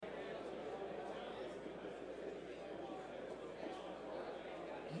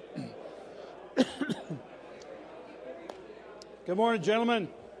Good morning, gentlemen.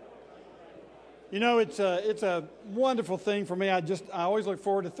 You know, it's a wonderful thing for me. I always look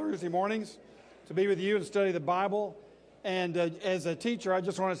forward to Thursday mornings to be with you and study the Bible. And as a teacher, I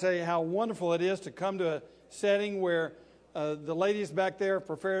just want to say how wonderful it is to come to a setting where the ladies back there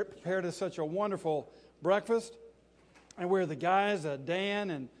prepared us such a wonderful breakfast, and where the guys,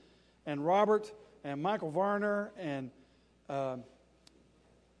 Dan and Robert and Michael Varner and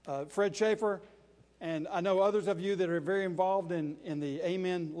Fred Schaefer, and I know others of you that are very involved in the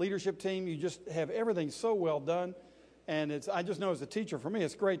Amen leadership team. You just have everything so well done. And I just know as a teacher, for me,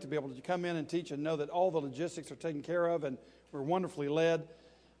 it's great to be able to come in and teach and know that all the logistics are taken care of and we're wonderfully led.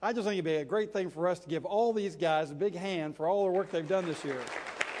 I just think it'd be a great thing for us to give all these guys a big hand for all the work they've done this year.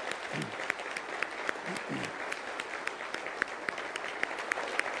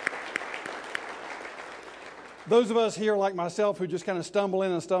 Those of us here like myself who just kind of stumble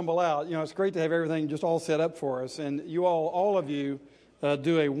in and stumble out, you know, it's great to have everything just all set up for us. And you all of you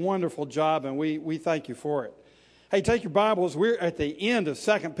do a wonderful job, and we thank you for it. Hey, take your Bibles. We're at the end of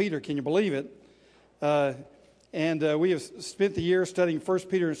 2 Peter. Can you believe it? And we have spent the year studying 1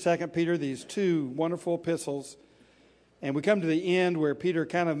 Peter and 2 Peter, these two wonderful epistles. And we come to the end where Peter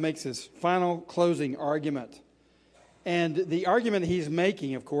kind of makes his final closing argument. And the argument he's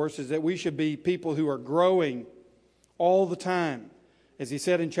making, of course, is that we should be people who are growing all the time. As he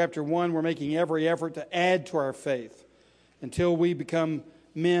said in chapter 1, we're making every effort to add to our faith until we become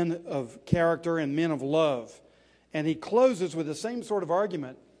men of character and men of love. And he closes with the same sort of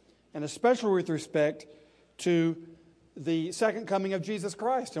argument, and especially with respect to the second coming of Jesus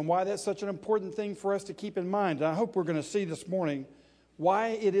Christ and why that's such an important thing for us to keep in mind. And I hope we're going to see this morning why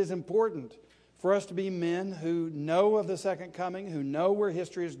it is important for us to be men who know of the second coming, who know where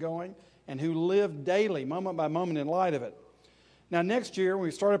history is going, and who live daily, moment by moment, in light of it. Now, next year, when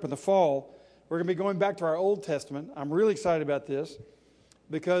we start up in the fall, we're going to be going back to our Old Testament. I'm really excited about this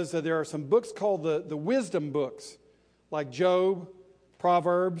because there are some books called the wisdom books, like Job,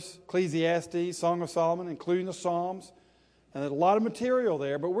 Proverbs, Ecclesiastes, Song of Solomon, including the Psalms. And there's a lot of material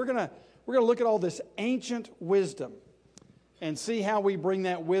there, but we're going to look at all this ancient wisdom and see how we bring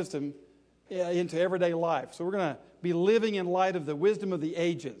that wisdom into everyday life. So we're going to be living in light of the wisdom of the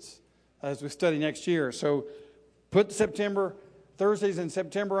ages as we study next year. So put Thursdays in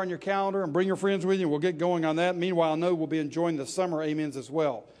September on your calendar and bring your friends with you. We'll get going on that. Meanwhile, I know we'll be enjoying the summer amens as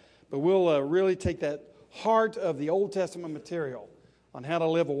well. But we'll really take that heart of the Old Testament material on how to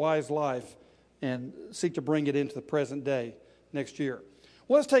live a wise life and seek to bring it into the present day next year.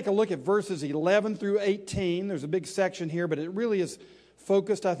 Well, let's take a look at verses 11 through 18. There's a big section here, but it really is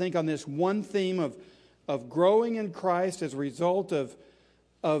focused, I think, on this one theme of growing in Christ as a result of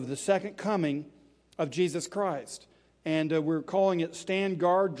the second coming of Jesus Christ. And we're calling it Stand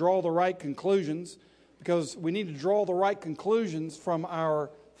Guard, Draw the Right Conclusions, because we need to draw the right conclusions from our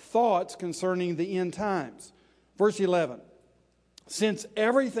thoughts concerning the end times. Verse 11, since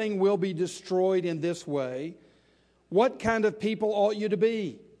everything will be destroyed in this way, what kind of people ought you to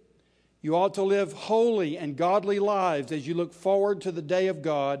be? You ought to live holy and godly lives as you look forward to the day of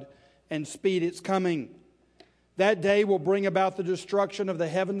God and speed its coming. That day will bring about the destruction of the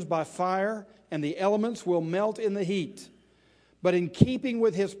heavens by fire, and the elements will melt in the heat. But in keeping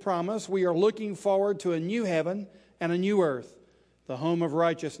with His promise, we are looking forward to a new heaven and a new earth, the home of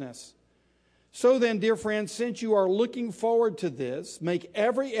righteousness. So then, dear friends, since you are looking forward to this, make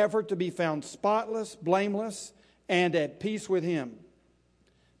every effort to be found spotless, blameless, and at peace with Him.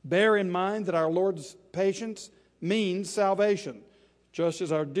 Bear in mind that our Lord's patience means salvation, just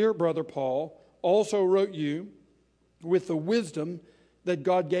as our dear brother Paul also wrote you with the wisdom that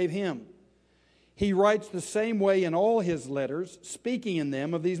God gave him. He writes the same way in all his letters, speaking in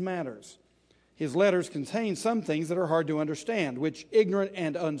them of these matters. His letters contain some things that are hard to understand, which ignorant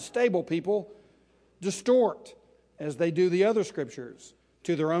and unstable people distort, as they do the other scriptures,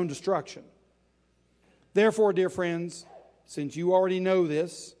 to their own destruction. Therefore, dear friends, since you already know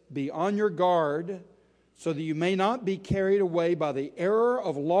this, be on your guard so that you may not be carried away by the error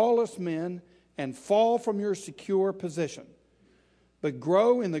of lawless men and fall from your secure position, but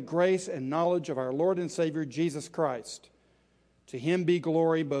grow in the grace and knowledge of our Lord and Savior Jesus Christ. To Him be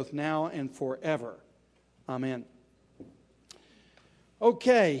glory both now and forever. Amen.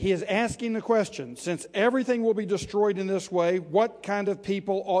 Okay, he is asking the question, since everything will be destroyed in this way, what kind of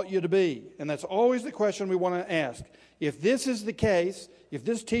people ought you to be? And that's always the question we want to ask. If this is the case, if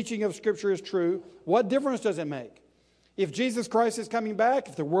this teaching of Scripture is true, what difference does it make? If Jesus Christ is coming back,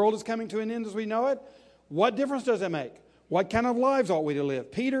 if the world is coming to an end as we know it, what difference does it make? What kind of lives ought we to live?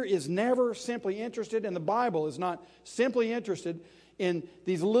 Peter is never simply interested, and the Bible is not simply interested in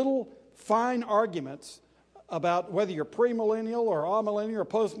these little fine arguments about whether you're premillennial or amillennial or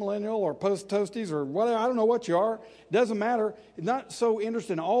postmillennial or post-toasties or whatever. I don't know what you are. It doesn't matter. Not so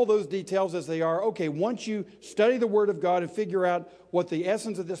interested in all those details as they are. Okay, once you study the Word of God and figure out what the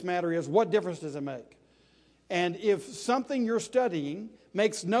essence of this matter is, what difference does it make? And if something you're studying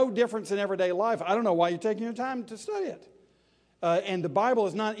makes no difference in everyday life, I don't know why you're taking your time to study it. And the Bible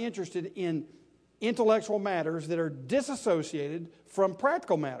is not interested in intellectual matters that are disassociated from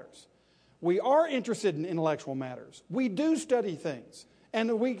practical matters. We are interested in intellectual matters. We do study things,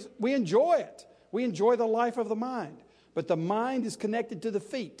 and we enjoy it. We enjoy the life of the mind. But the mind is connected to the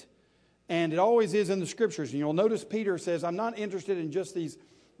feet, and it always is in the Scriptures. And you'll notice Peter says, I'm not interested in just these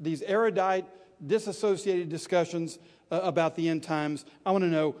erudite, disassociated discussions about the end times. I want to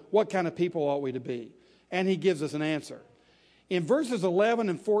know, what kind of people ought we to be? And he gives us an answer. In verses 11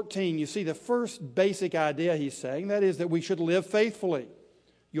 and 14, you see the first basic idea he's saying, that is that we should live faithfully.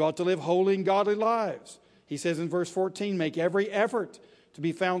 You ought to live holy and godly lives. He says in verse 14, make every effort to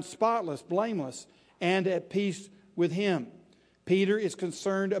be found spotless, blameless, and at peace with Him. Peter is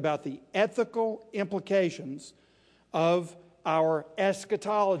concerned about the ethical implications of our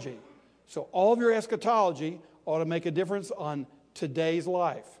eschatology. So all of your eschatology ought to make a difference on today's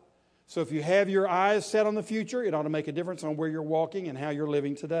life. So if you have your eyes set on the future, it ought to make a difference on where you're walking and how you're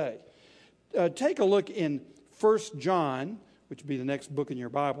living today. Take a look in 1 John, which would be the next book in your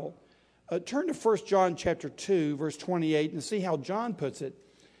Bible. Turn to 1 John chapter 2, verse 28, and see how John puts it.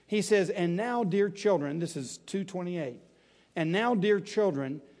 He says, and now, dear children, this is 2:28, and now, dear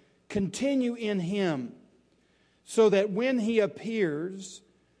children, continue in Him, so that when He appears,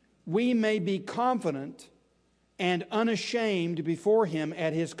 we may be confident and unashamed before Him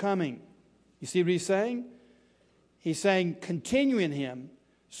at His coming. You see what he's saying? He's saying, continue in Him,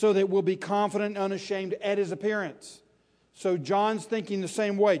 so that we'll be confident and unashamed at His appearance. So John's thinking the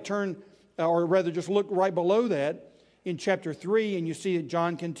same way. Turn, or rather just look right below that in chapter 3, and you see that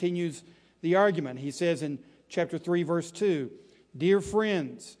John continues the argument. He says in chapter 3, verse 2, dear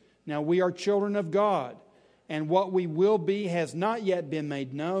friends, now we are children of God, and what we will be has not yet been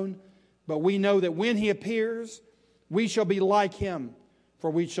made known, but we know that when He appears, we shall be like Him, for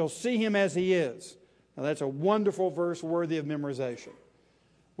we shall see Him as He is. Now that's a wonderful verse worthy of memorization.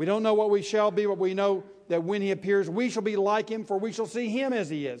 We don't know what we shall be, but we know that when He appears, we shall be like Him, for we shall see Him as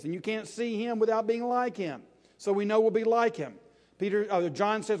He is. And you can't see Him without being like Him. So we know we'll be like Him.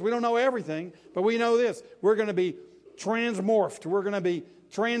 John says we don't know everything, but we know this. We're going to be transmorphed. We're going to be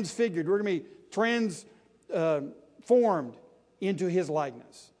transfigured. We're going to be transformed into His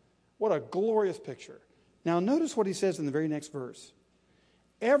likeness. What a glorious picture. Now notice what he says in the very next verse.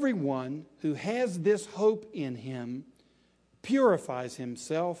 Everyone who has this hope in Him purifies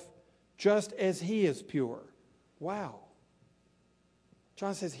himself just as He is pure. Wow.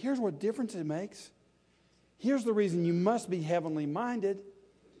 John says, here's what difference it makes. Here's the reason you must be heavenly minded,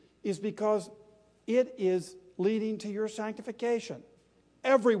 is because it is leading to your sanctification.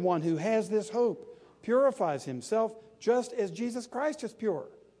 Everyone who has this hope purifies himself just as Jesus Christ is pure.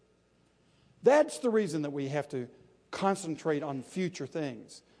 That's the reason that we have to concentrate on future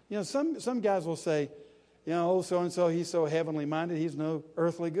things. You know, some guys will say, you know, oh, so-and-so, he's so heavenly minded, he's no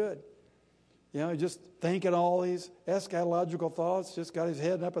earthly good. You know, just thinking all these eschatological thoughts, just got his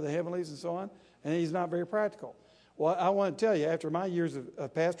head up in the heavenlies and so on, and he's not very practical. Well, I want to tell you, after my years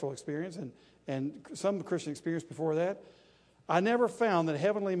of pastoral experience and some Christian experience before that, I never found that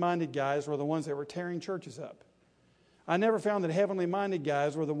heavenly minded guys were the ones that were tearing churches up. I never found that heavenly minded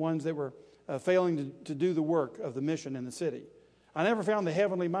guys were the ones that were failing to do the work of the mission in the city. I never found the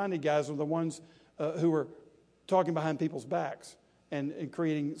heavenly minded guys were the ones who were talking behind people's backs and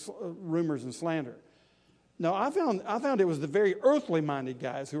creating rumors and slander. No, I found it was the very earthly minded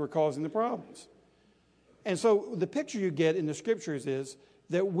guys who were causing the problems. And so the picture you get in the Scriptures is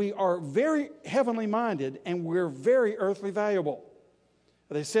that we are very heavenly minded and we're very earthly valuable.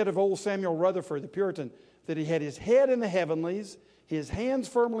 They said of old Samuel Rutherford, the Puritan, that he had his head in the heavenlies, his hands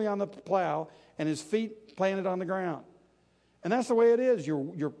firmly on the plow, and his feet planted on the ground. And that's the way it is.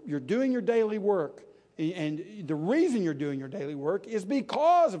 You're doing your daily work. And the reason you're doing your daily work is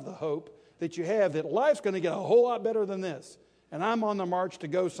because of the hope that you have that life's going to get a whole lot better than this. And I'm on the march to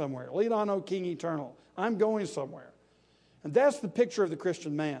go somewhere. Lead on, O King eternal. I'm going somewhere. And that's the picture of the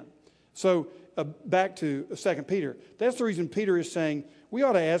Christian man. So back to 2 Peter. That's the reason Peter is saying we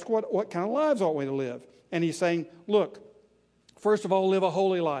ought to ask what kind of lives ought we to live. And he's saying, look, first of all, live a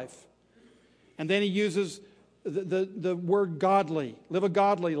holy life. And then he uses the word godly. Live a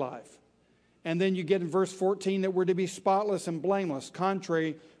godly life. And then you get in verse 14 that we're to be spotless and blameless,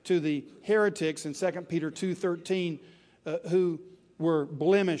 contrary to the heretics in 2 Peter 2:13 who were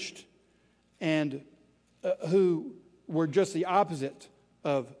blemished and who were just the opposite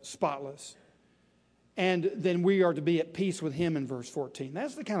of spotless. And then we are to be at peace with him in verse 14.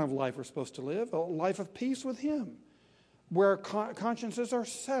 That's the kind of life we're supposed to live, a life of peace with him, where consciences are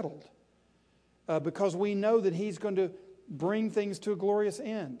settled because we know that he's going to bring things to a glorious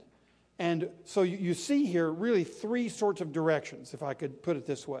end. And so you see here really three sorts of directions, if I could put it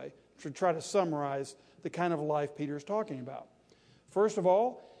this way, to try to summarize the kind of life Peter is talking about. First of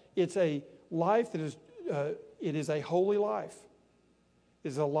all, it's a life that is, it is a holy life. It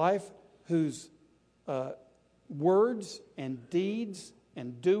is a life whose words and deeds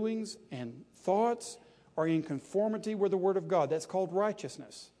and doings and thoughts are in conformity with the Word of God. That's called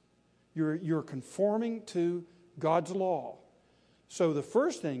righteousness. You're conforming to God's law. So the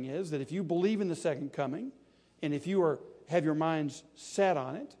first thing is that if you believe in the second coming, and if you have your minds set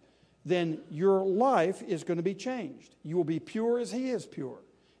on it, then your life is going to be changed. You will be pure as he is pure.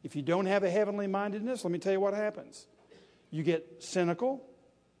 If you don't have a heavenly mindedness, let me tell you what happens. You get cynical,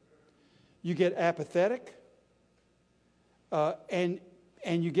 you get apathetic, and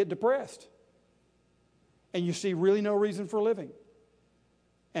you get depressed. And you see really no reason for living.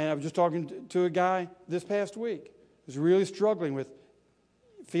 And I was just talking to a guy this past week who's really struggling with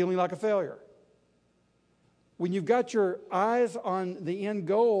feeling like a failure. When you've got your eyes on the end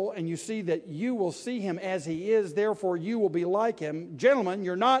goal and you see that you will see him as he is, therefore you will be like him, gentlemen,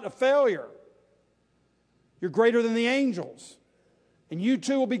 you're not a failure. You're greater than the angels. And you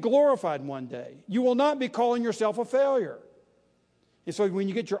too will be glorified one day. You will not be calling yourself a failure. And so when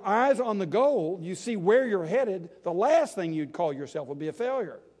you get your eyes on the goal, you see where you're headed, the last thing you'd call yourself would be a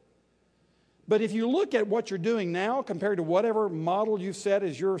failure. But if you look at what you're doing now compared to whatever model you set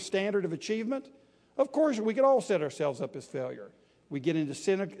as your standard of achievement, of course we could all set ourselves up as failure. We get into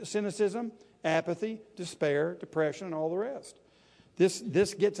cynicism, apathy, despair, depression, and all the rest.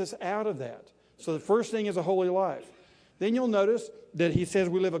 This gets us out of that. So the first thing is a holy life. Then you'll notice that he says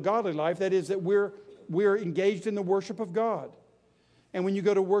we live a godly life. That is that we're engaged in the worship of God. And when you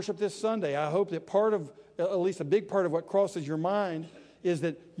go to worship this Sunday, I hope that at least a big part of what crosses your mind is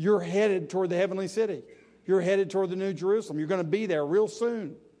that you're headed toward the heavenly city. You're headed toward the New Jerusalem. You're going to be there real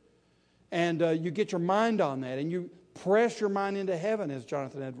soon. And you get your mind on that, and you press your mind into heaven, as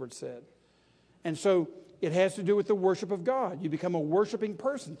Jonathan Edwards said. And so it has to do with the worship of God. You become a worshiping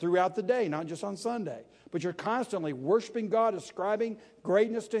person throughout the day, not just on Sunday. But you're constantly worshiping God, ascribing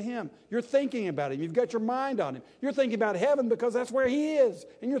greatness to him. You're thinking about him. You've got your mind on him. You're thinking about heaven because that's where he is,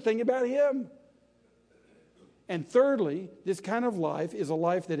 and you're thinking about him. And thirdly, this kind of life is a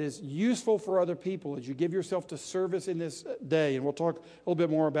life that is useful for other people as you give yourself to service in this day. And we'll talk a little bit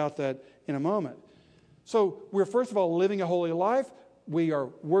more about that in a moment. So we're first of all living a holy life. We are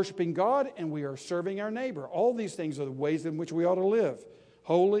worshiping God, and we are serving our neighbor. All these things are the ways in which we ought to live.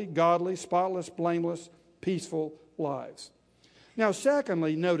 Holy, godly, spotless, blameless, peaceful lives. Now,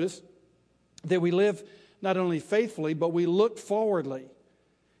 secondly, notice that we live not only faithfully, but we look forwardly.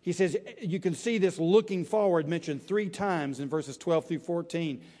 He says you can see this looking forward mentioned 3 times in verses 12 through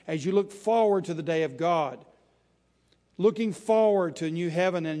 14. As you look forward to the day of God, looking forward to a new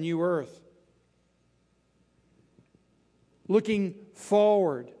heaven and a new earth. Looking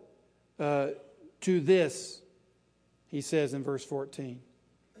forward to this, he says in verse 14.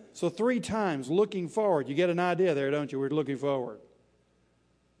 So 3 times, looking forward. You get an idea there, don't you? We're looking forward.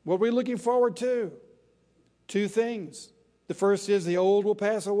 What are we looking forward to? 2 things. The first is the old will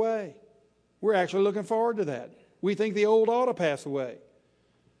pass away. We're actually looking forward to that. We think the old ought to pass away.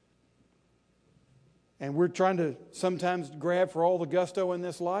 And we're trying to sometimes grab for all the gusto in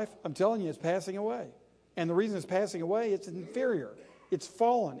this life. I'm telling you, it's passing away. And the reason it's passing away, it's inferior. It's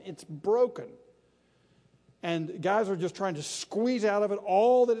fallen. It's broken. And guys are just trying to squeeze out of it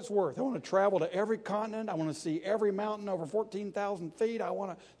all that it's worth. I want to travel to every continent. I want to see every mountain over 14,000 feet. I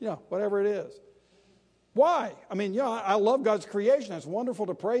want to, whatever it is. Why? I mean, I love God's creation. It's wonderful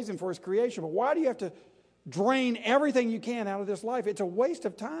to praise him for his creation. But why do you have to drain everything you can out of this life? It's a waste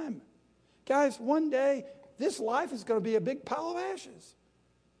of time. Guys, one day, this life is going to be a big pile of ashes.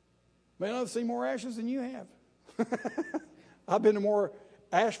 Man, I've seen more ashes than you have. I've been to more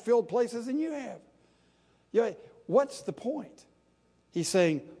ash-filled places than you have. What's the point? He's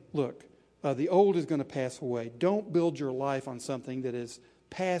saying, look, the old is going to pass away. Don't build your life on something that is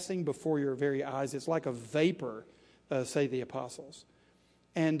passing before your very eyes. It's like a vapor, say the apostles.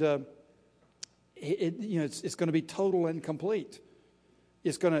 And it's going to be total and complete.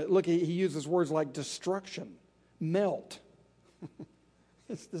 It's going to, look, he uses words like destruction, melt.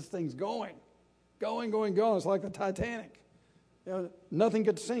 This thing's going. It's like the Titanic. Nothing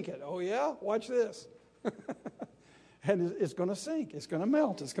could sink it. Oh yeah? Watch this. And it's going to sink. It's going to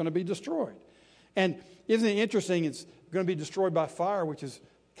melt. It's going to be destroyed. And isn't it interesting? It's going to be destroyed by fire, which is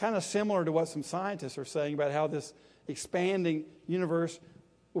kind of similar to what some scientists are saying about how this expanding universe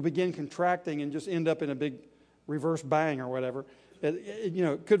will begin contracting and just end up in a big reverse bang or whatever.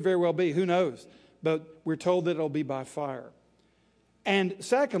 It could very well be. Who knows? But we're told that it'll be by fire. And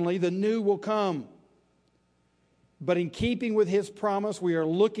secondly, the new will come. But in keeping with his promise, we are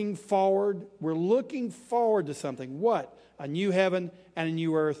looking forward. We're looking forward to something. What? A new heaven and a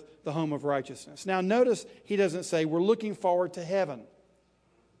new earth, the home of righteousness. Now notice he doesn't say we're looking forward to heaven.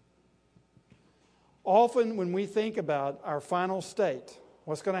 Often when we think about our final state,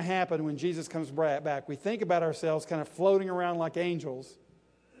 what's going to happen when Jesus comes back, we think about ourselves kind of floating around like angels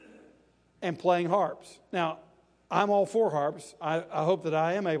and playing harps. Now, I'm all for harps. I hope that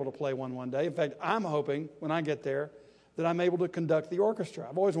I am able to play one day. In fact, I'm hoping when I get there that I'm able to conduct the orchestra.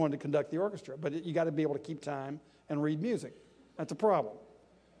 I've always wanted to conduct the orchestra, but you got to be able to keep time and read music. That's a problem.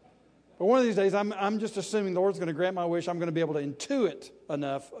 But one of these days, I'm just assuming the Lord's going to grant my wish. I'm going to be able to intuit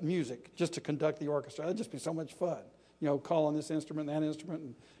enough music just to conduct the orchestra. That'd just be so much fun. Call on this instrument, that instrument,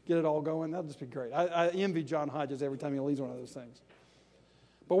 and get it all going. That'd just be great. I envy John Hodges every time he leads one of those things.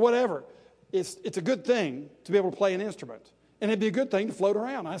 But whatever. It's a good thing to be able to play an instrument. And it'd be a good thing to float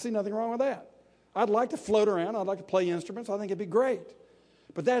around. I see nothing wrong with that. I'd like to float around. I'd like to play instruments. I think it'd be great.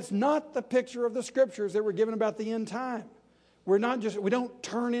 But that's not the picture of the Scriptures that we're given about the end time. We don't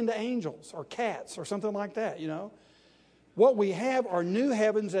turn into angels or cats or something like that, What we have are new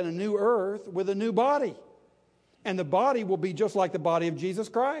heavens and a new earth with a new body. And the body will be just like the body of Jesus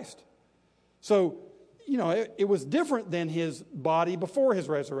Christ. So, it was different than his body before his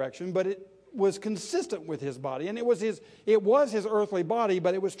resurrection, but it was consistent with his body. And it was his earthly body,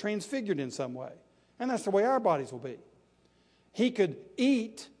 but it was transfigured in some way. And that's the way our bodies will be. He could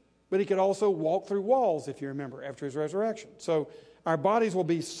eat, but he could also walk through walls, if you remember, after his resurrection. So our bodies will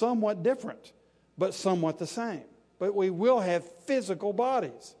be somewhat different, but somewhat the same. But we will have physical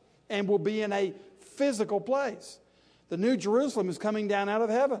bodies, and we'll be in a physical place. The New Jerusalem is coming down out of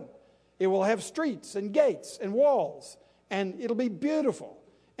heaven. It will have streets and gates and walls, and it'll be beautiful.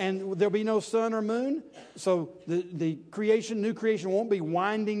 And there'll be no sun or moon, so the new creation won't be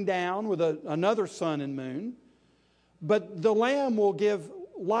winding down with another sun and moon. But the Lamb will give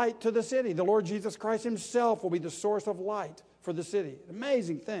light to the city. The Lord Jesus Christ himself will be the source of light for the city.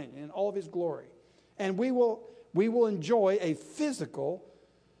 Amazing thing in all of his glory. And we will enjoy a physical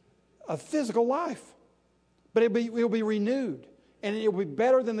life. But it will be renewed. And it will be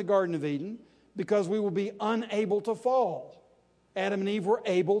better than the Garden of Eden because we will be unable to fall. Adam and Eve were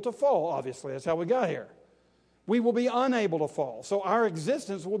able to fall, obviously. That's how we got here. We will be unable to fall. So our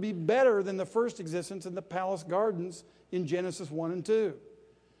existence will be better than the first existence in the palace gardens in Genesis 1 and 2.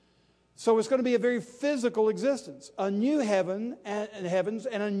 So it's going to be a very physical existence. A new heavens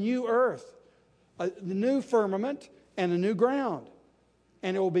and a new earth. A new firmament and a new ground.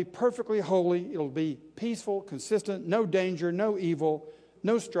 And it will be perfectly holy. It will be peaceful, consistent, no danger, no evil,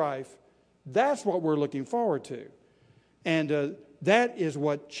 no strife. That's what we're looking forward to. And that is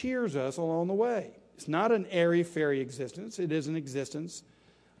what cheers us along the way. It's not an airy-fairy existence. It is an existence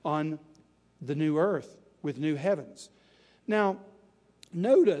on the new earth with new heavens. Now,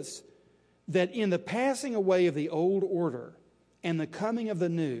 notice that in the passing away of the old order and the coming of the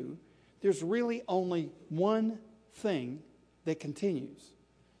new, there's really only one thing that continues.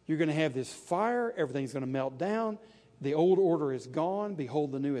 You're going to have this fire. Everything's going to melt down. The old order is gone.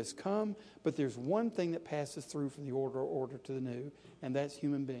 Behold, the new has come. But there's one thing that passes through from the order to the new, and that's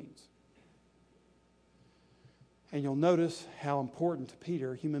human beings. And you'll notice how important to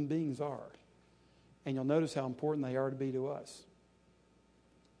Peter human beings are. And you'll notice how important they are to be to us.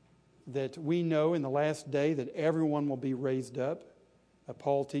 That we know in the last day that everyone will be raised up.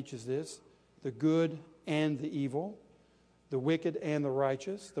 Paul teaches this. The good and the evil. The wicked and the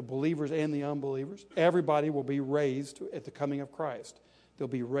righteous, the believers and the unbelievers, everybody will be raised at the coming of Christ. They'll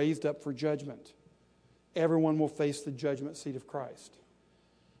be raised up for judgment. Everyone will face the judgment seat of Christ.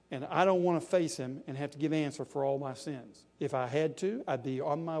 And I don't want to face him and have to give answer for all my sins. If I had to, I'd be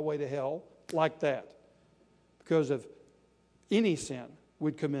on my way to hell like that. Because of any sin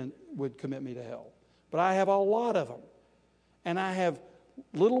would commit me to hell. But I have a lot of them. And I have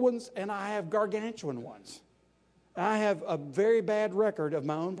little ones and I have gargantuan ones. I have a very bad record of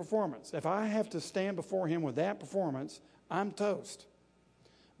my own performance. If I have to stand before him with that performance, I'm toast.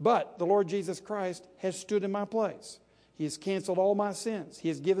 But the Lord Jesus Christ has stood in my place. He has canceled all my sins. He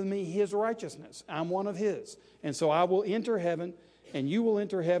has given me his righteousness. I'm one of his. And so I will enter heaven, and you will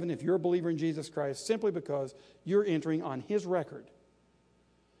enter heaven if you're a believer in Jesus Christ, simply because you're entering on his record.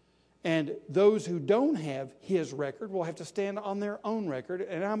 And those who don't have his record will have to stand on their own record.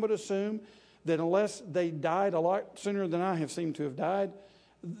 And I would assume that unless they died a lot sooner than I have seemed to have died,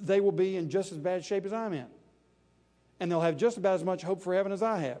 they will be in just as bad shape as I'm in. And they'll have just about as much hope for heaven as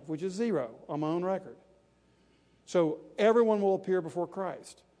I have, which is 0 on my own record. So everyone will appear before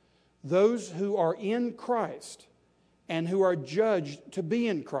Christ. Those who are in Christ and who are judged to be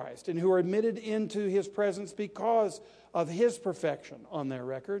in Christ and who are admitted into His presence because of His perfection on their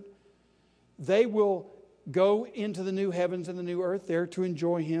record, they will go into the new heavens and the new earth there to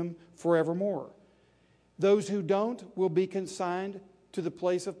enjoy Him forevermore. Those who don't will be consigned to the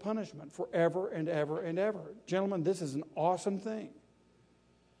place of punishment forever and ever and ever. Gentlemen, this is an awesome thing.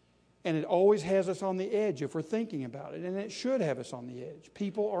 And it always has us on the edge if we're thinking about it. And it should have us on the edge.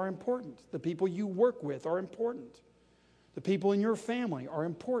 People are important. The people you work with are important. The people in your family are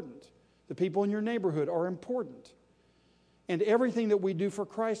important. The people in your neighborhood are important. And everything that we do for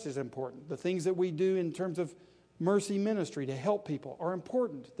Christ is important. The things that we do in terms of mercy ministry to help people are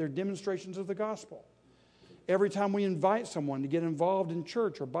important. They're demonstrations of the gospel. Every time we invite someone to get involved in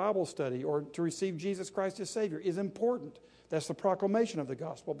church or Bible study or to receive Jesus Christ as Savior is important. That's the proclamation of the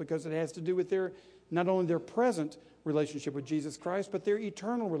gospel because it has to do with their not only their present relationship with Jesus Christ, but their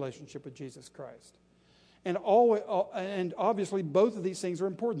eternal relationship with Jesus Christ. And obviously both of these things are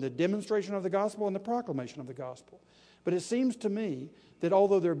important, the demonstration of the gospel and the proclamation of the gospel. But it seems to me that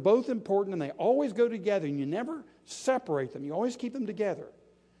although they're both important and they always go together and you never separate them, you always keep them together.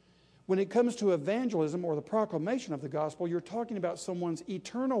 When it comes to evangelism or the proclamation of the gospel, you're talking about someone's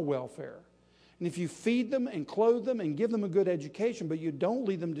eternal welfare. And if you feed them and clothe them and give them a good education, but you don't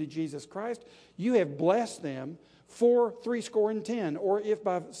lead them to Jesus Christ, you have blessed them for 70. Or if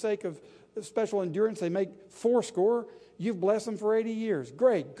by sake of special endurance they make 80, you've blessed them for 80 years.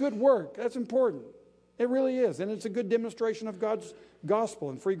 Great, good work. That's important. It really is. And it's a good demonstration of God's gospel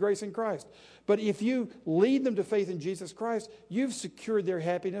and free grace in Christ. But if you lead them to faith in Jesus Christ, you've secured their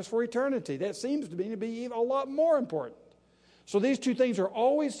happiness for eternity. That seems to me to be a lot more important. So these two things are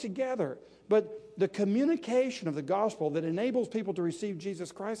always together. But the communication of the gospel that enables people to receive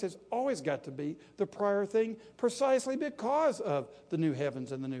Jesus Christ has always got to be the prior thing precisely because of the new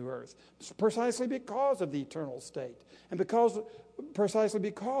heavens and the new earth. Precisely because of the eternal state. And precisely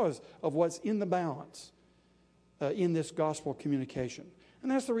because of what's in the balance in this gospel communication. And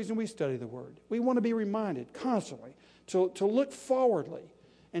that's the reason we study the Word. We want to be reminded constantly to look forwardly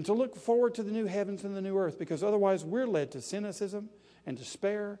and to look forward to the new heavens and the new earth, because otherwise we're led to cynicism and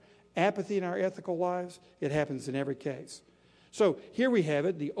despair, apathy in our ethical lives. It happens in every case. So here we have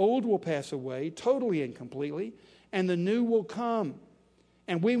it. The old will pass away totally and completely, and the new will come.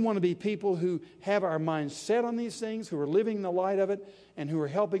 And we want to be people who have our minds set on these things, who are living in the light of it, and who are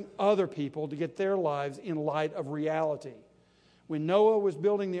helping other people to get their lives in light of reality. When Noah was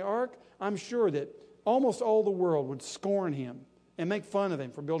building the ark, I'm sure that almost all the world would scorn him and make fun of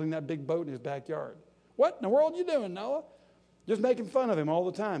him for building that big boat in his backyard. What in the world are you doing, Noah? Just making fun of him all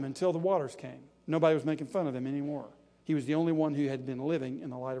the time until the waters came. Nobody was making fun of him anymore. He was the only one who had been living in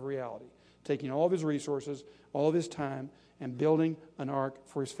the light of reality, taking all of his resources, all of his time, and building an ark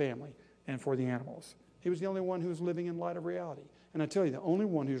for his family and for the animals. He was the only one who was living in light of reality. And I tell you, the only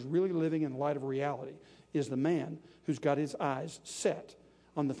one who's really living in light of reality is the man who's got his eyes set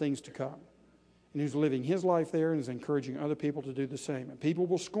on the things to come, and who's living his life there and is encouraging other people to do the same. And people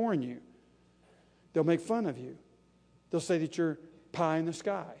will scorn you. They'll make fun of you. They'll say that you're pie in the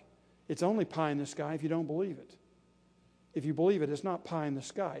sky. It's only pie in the sky if you don't believe it. If you believe it, it's not pie in the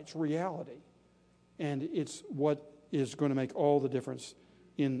sky. It's reality. And it's what is going to make all the difference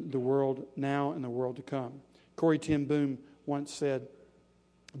in the world now and the world to come. Corrie ten Boom once said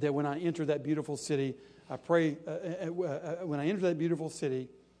that when I enter that beautiful city, I pray, when I enter that beautiful city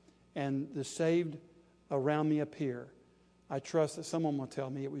and the saved around me appear, I trust that someone will tell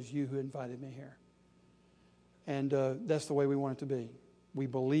me it was you who invited me here. And that's the way we want it to be. We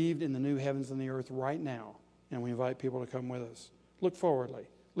believed in the new heavens and the earth right now, and we invite people to come with us. Look forwardly.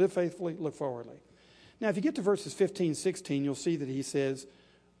 Live faithfully, look forwardly. Now, if you get to verses 15, 16, you'll see that he says,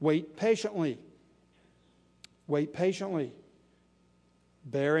 wait patiently. Wait patiently.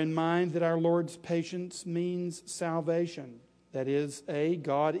 Bear in mind that our Lord's patience means salvation. That is,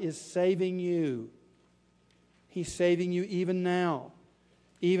 God is saving you. He's saving you even now.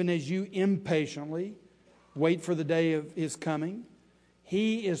 Even as you impatiently wait for the day of His coming,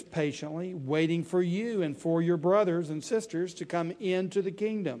 He is patiently waiting for you and for your brothers and sisters to come into the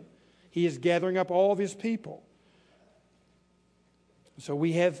kingdom. He is gathering up all of His people. So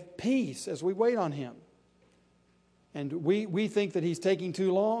we have peace as we wait on Him. And we think that He's taking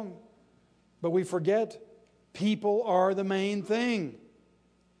too long, but we forget people are the main thing.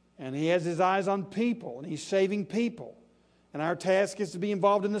 And He has His eyes on people, and He's saving people. And our task is to be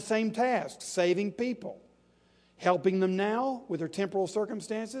involved in the same task, saving people, helping them now with their temporal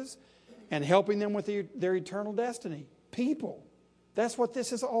circumstances, and helping them with their eternal destiny. People. That's what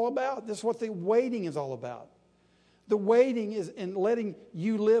this is all about. This is what the waiting is all about. The waiting is in letting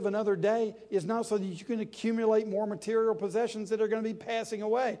you live another day is not so that you can accumulate more material possessions that are going to be passing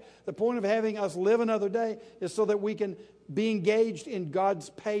away. The point of having us live another day is so that we can be engaged in God's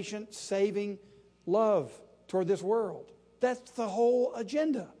patient, saving love toward this world. That's the whole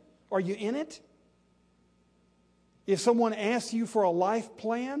agenda. Are you in it? If someone asks you for a life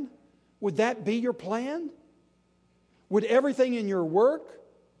plan, would that be your plan? Would everything in your work,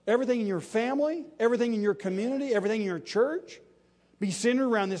 everything in your family, everything in your community, everything in your church be centered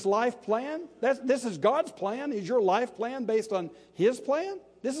around this life plan? This is God's plan. Is your life plan based on His plan?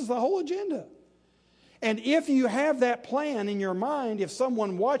 This is the whole agenda. And if you have that plan in your mind, if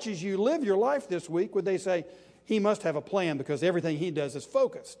someone watches you live your life this week, would they say, he must have a plan because everything he does is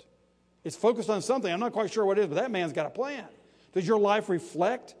focused. It's focused on something. I'm not quite sure what it is, but that man's got a plan. Does your life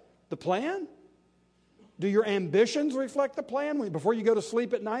reflect the plan? Do your ambitions reflect the plan? Before you go to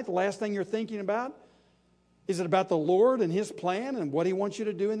sleep at night, the last thing you're thinking about, is it about the Lord and His plan and what He wants you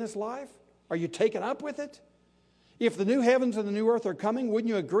to do in this life? Are you taken up with it? If the new heavens and the new earth are coming, wouldn't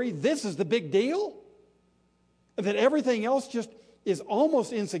you agree this is the big deal? That everything else just is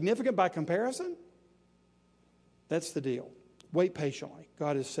almost insignificant by comparison? That's the deal. Wait patiently.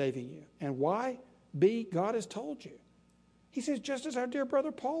 God is saving you. And why? B, God has told you. He says, just as our dear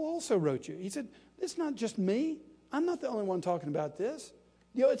brother Paul also wrote you. He said, it's not just me. I'm not the only one talking about this.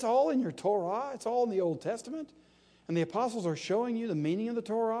 You know, it's all in your Torah. It's all in the Old Testament. And the apostles are showing you the meaning of the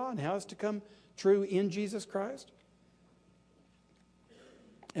Torah and how it's to come true in Jesus Christ.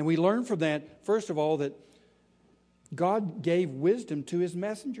 And we learn from that, first of all, that God gave wisdom to His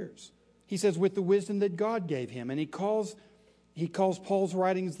messengers. He says, with the wisdom that God gave him. And he calls Paul's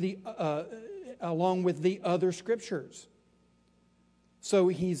writings along with the other scriptures. So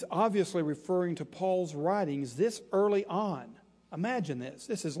he's obviously referring to Paul's writings this early on. Imagine this.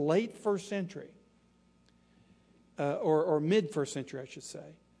 This is late first century. Or mid first century, I should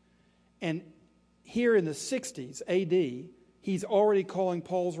say. And here in the 60s AD, he's already calling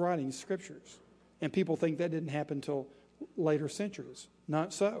Paul's writings scriptures. And people think that didn't happen until later centuries.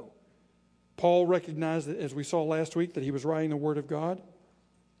 Not so. Paul recognized, that, as we saw last week, that he was writing the Word of God,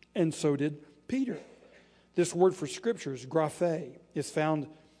 and so did Peter. This word for scriptures, graphe, is found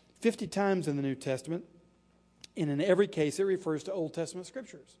 50 times in the New Testament, and in every case it refers to Old Testament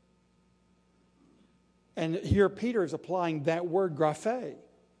scriptures. And here Peter is applying that word graphe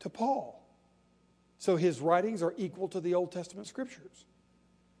to Paul. So his writings are equal to the Old Testament scriptures.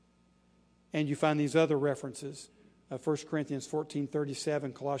 And you find these other references. 1 Corinthians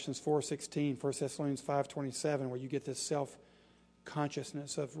 14:37, Colossians 4:16, 1 Thessalonians 5:27, where you get this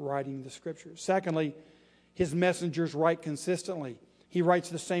self-consciousness of writing the Scriptures. Secondly, his messengers write consistently. He writes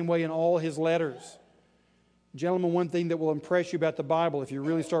the same way in all his letters. Gentlemen, one thing that will impress you about the Bible, if you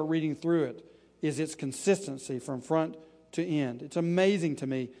really start reading through it, is its consistency from front to end. It's amazing to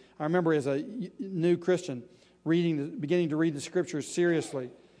me. I remember as a new Christian beginning to read the Scriptures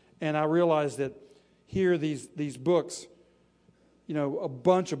seriously, and I realized that here, these books, you know, a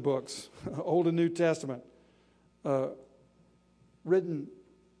bunch of books, Old and New Testament, written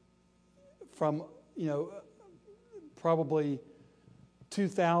from, you know, probably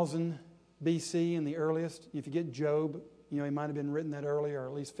 2000 BC in the earliest. If you get Job, you know, he might have been written that earlier, or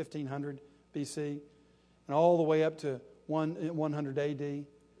at least 1500 BC, and all the way up to 100 AD,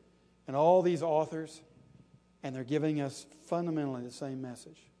 and all these authors, and they're giving us fundamentally the same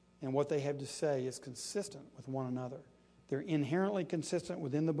message. And what they have to say is consistent with one another. They're inherently consistent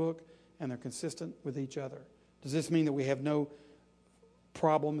within the book, and they're consistent with each other. Does this mean that we have no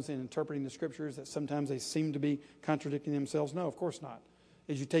problems in interpreting the Scriptures, that sometimes they seem to be contradicting themselves? No, of course not.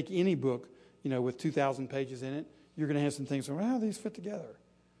 As you take any book, you know, with 2,000 pages in it, you're going to have some things going, well, how do these fit together?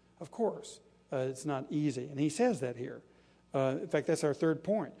 Of course. It's not easy. And he says that here. In fact, that's our third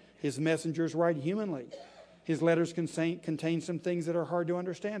point. His messengers write humanly. His letters contain some things that are hard to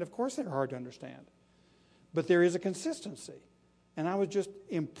understand. Of course they're hard to understand. But there is a consistency. And I was just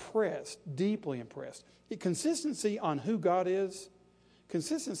impressed, deeply impressed. Consistency on who God is,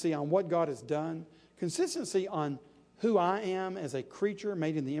 consistency on what God has done, consistency on who I am as a creature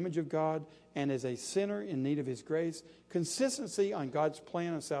made in the image of God and as a sinner in need of His grace, consistency on God's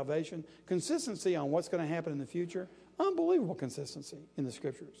plan of salvation, consistency on what's going to happen in the future. Unbelievable consistency in the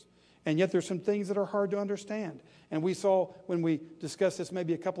Scriptures. And yet there's some things that are hard to understand. And we saw when we discussed this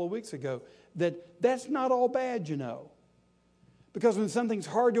maybe a couple of weeks ago that that's not all bad, you know. Because when something's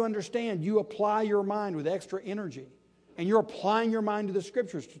hard to understand, you apply your mind with extra energy. And you're applying your mind to the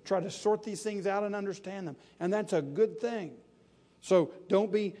Scriptures to try to sort these things out and understand them. And that's a good thing. So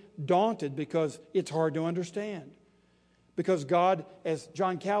don't be daunted because it's hard to understand. Because God, as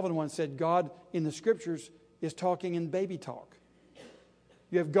John Calvin once said, God in the Scriptures is talking in baby talk.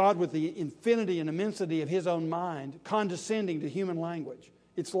 You have God with the infinity and immensity of His own mind condescending to human language.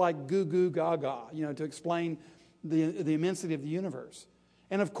 It's like goo goo gaga, to explain the immensity of the universe.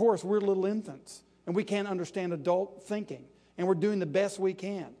 And of course, we're little infants. And we can't understand adult thinking. And we're doing the best we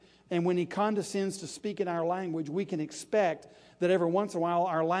can. And when He condescends to speak in our language, we can expect that every once in a while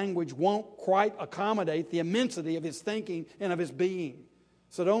our language won't quite accommodate the immensity of His thinking and of His being.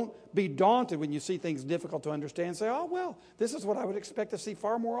 So don't be daunted when you see things difficult to understand. Say, oh, well, this is what I would expect to see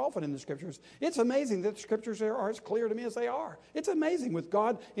far more often in the Scriptures. It's amazing that the Scriptures are as clear to me as they are. It's amazing with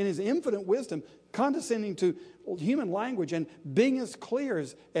God in His infinite wisdom condescending to human language and being as clear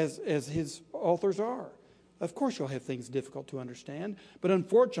as His authors are. Of course you'll have things difficult to understand, but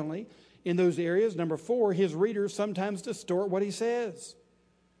unfortunately, in those areas, number 4, His readers sometimes distort what He says.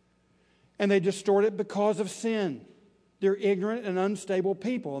 And they distort it because of sin. They're ignorant and unstable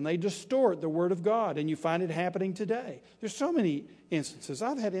people, and they distort the Word of God, and you find it happening today. There's so many instances.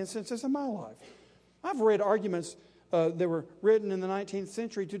 I've had instances in my life. I've read arguments that were written in the 19th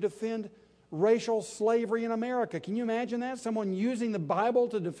century to defend racial slavery in America. Can you imagine that? Someone using the Bible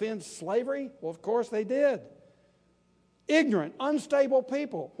to defend slavery? Well, of course they did. Ignorant, unstable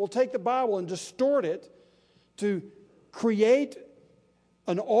people will take the Bible and distort it to create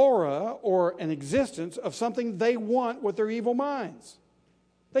an aura or an existence of something they want with their evil minds.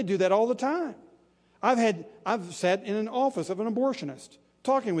 They do that all the time. I've sat in an office of an abortionist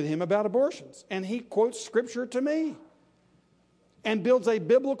talking with him about abortions, and he quotes Scripture to me and builds a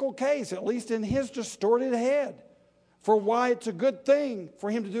biblical case, at least in his distorted head, for why it's a good thing for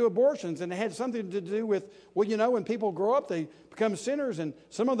him to do abortions. And it had something to do with, when people grow up, they become sinners, and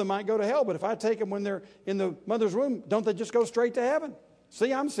some of them might go to hell. But if I take them when they're in the mother's womb, don't they just go straight to heaven?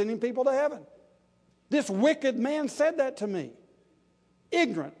 See, I'm sending people to heaven. This wicked man said that to me.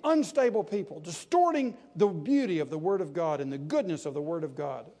 Ignorant, unstable people, distorting the beauty of the Word of God and the goodness of the Word of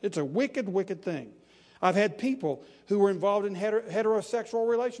God. It's a wicked, wicked thing. I've had people who were involved in heterosexual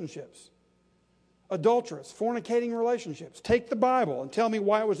relationships, adulterous, fornicating relationships, take the Bible and tell me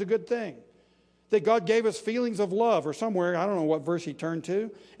why it was a good thing. That God gave us feelings of love or somewhere, I don't know what verse he turned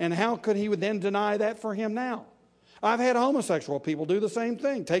to, and how could he would then deny that for him now? I've had homosexual people do the same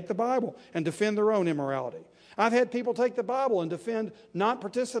thing, take the Bible and defend their own immorality. I've had people take the Bible and defend not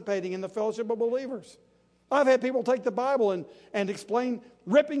participating in the fellowship of believers. I've had people take the Bible and explain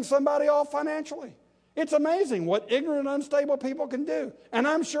ripping somebody off financially. It's amazing what ignorant, unstable people can do. And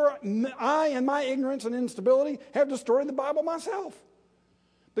I'm sure I, in my ignorance and instability, have destroyed the Bible myself.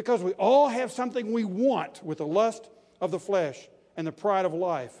 Because we all have something we want with the lust of the flesh and the pride of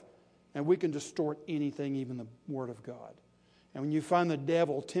life. And we can distort anything, even the Word of God. And when you find the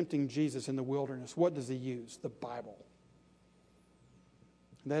devil tempting Jesus in the wilderness, what does he use? The Bible.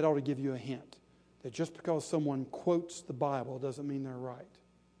 And that ought to give you a hint that just because someone quotes the Bible doesn't mean they're right.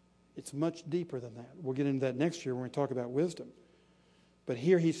 It's much deeper than that. We'll get into that next year when we talk about wisdom. But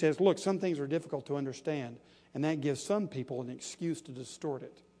here he says, look, some things are difficult to understand, and that gives some people an excuse to distort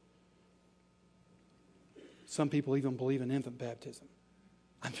it. Some people even believe in infant baptism.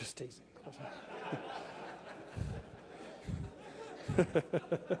 I'm just teasing.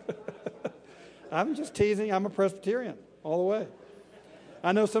 I'm just teasing. I'm a Presbyterian all the way.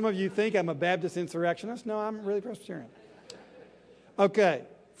 I know some of you think I'm a Baptist insurrectionist. No, I'm really Presbyterian. Okay.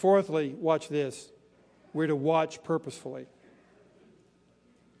 Fourthly, watch this. We're to watch purposefully.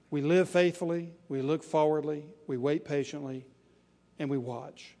 We live faithfully, we look forwardly, we wait patiently, and we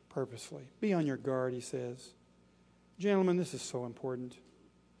watch purposefully. Be on your guard, he says. Gentlemen, this is so important.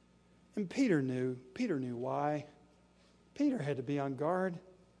 And Peter knew why. Peter had to be on guard.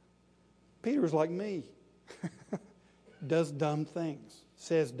 Peter was like me. Does dumb things,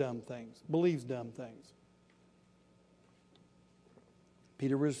 says dumb things, believes dumb things.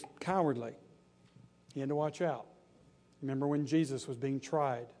 Peter was cowardly. He had to watch out. Remember when Jesus was being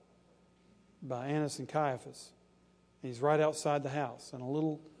tried by Annas and Caiaphas? And he's right outside the house, and a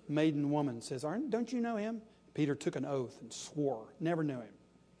little maiden woman says, don't you know him? Peter took an oath and swore, never knew him.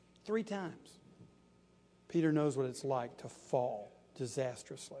 3 times. Peter knows what it's like to fall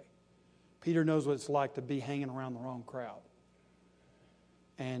disastrously. Peter knows what it's like to be hanging around the wrong crowd.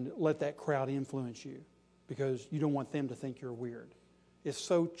 And let that crowd influence you because you don't want them to think you're weird. It's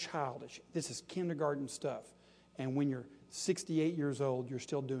so childish. This is kindergarten stuff. And when you're 68 years old, you're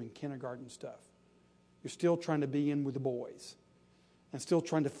still doing kindergarten stuff. You're still trying to be in with the boys and still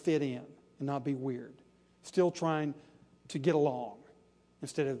trying to fit in and not be weird. Still trying to get along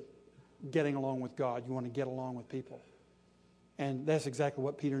instead of getting along with God. You want to get along with people. And that's exactly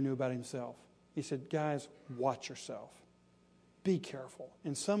what Peter knew about himself. He said, guys, watch yourself. Be careful.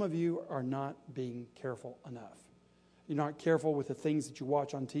 And some of you are not being careful enough. You're not careful with the things that you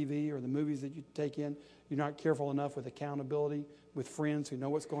watch on TV or the movies that you take in. You're not careful enough with accountability, with friends who know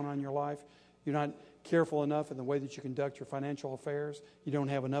what's going on in your life. You're not careful enough in the way that you conduct your financial affairs. You don't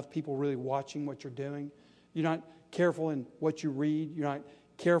have enough people really watching what you're doing. You're not careful in what you read. You're not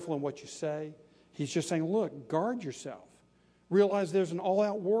careful in what you say. He's just saying, look, guard yourself. Realize there's an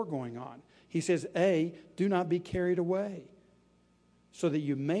all-out war going on. He says, A, do not be carried away, so that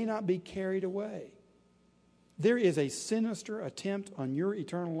you may not be carried away. There is a sinister attempt on your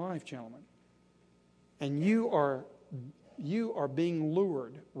eternal life, gentlemen. And you are being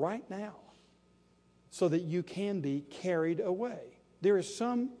lured right now so that you can be carried away. There is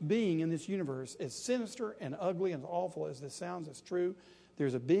some being in this universe, as sinister and ugly and awful as this sounds, it's true.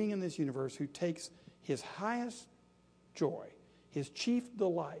 There's a being in this universe who takes his highest joy, his chief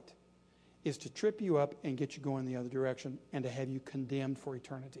delight, is to trip you up and get you going the other direction and to have you condemned for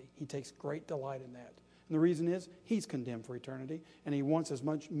eternity. He takes great delight in that. And the reason is he's condemned for eternity, and he wants as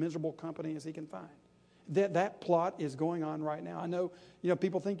much miserable company as he can find. That plot is going on right now. I know,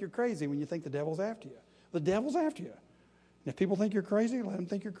 people think you're crazy when you think the devil's after you. The devil's after you. And if people think you're crazy, let them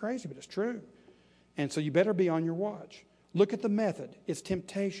think you're crazy, but it's true. And so you better be on your watch. Look at the method. It's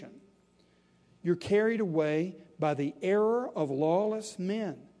temptation. You're carried away by the error of lawless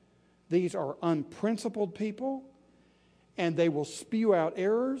men. These are unprincipled people, and they will spew out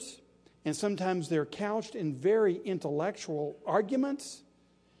errors, and sometimes they're couched in very intellectual arguments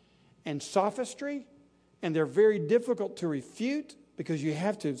and sophistry, and they're very difficult to refute because you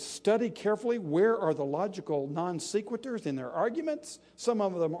have to study carefully where are the logical non sequiturs in their arguments. Some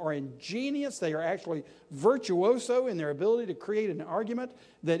of them are ingenious. They are actually virtuoso in their ability to create an argument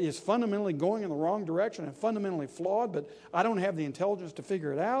that is fundamentally going in the wrong direction and fundamentally flawed, but I don't have the intelligence to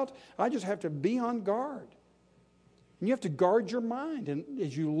figure it out. I just have to be on guard. And you have to guard your mind and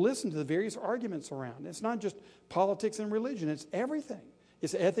as you listen to the various arguments around. It's not just politics and religion. It's everything.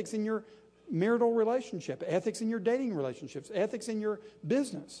 It's ethics in your marital relationship, ethics in your dating relationships, ethics in your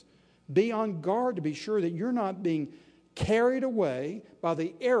business. Be on guard to be sure that you're not being carried away by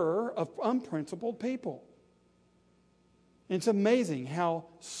the error of unprincipled people. And it's amazing how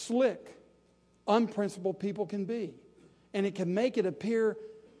slick unprincipled people can be. And it can make it appear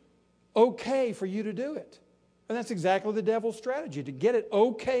okay for you to do it. And that's exactly the devil's strategy, to get it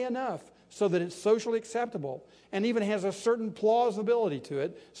okay enough so that it's socially acceptable and even has a certain plausibility to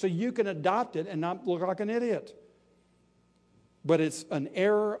it so you can adopt it and not look like an idiot. But it's an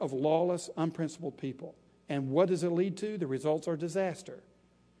error of lawless, unprincipled people. And what does it lead to? The results are disaster.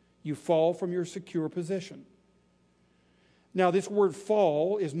 You fall from your secure position. Now, this word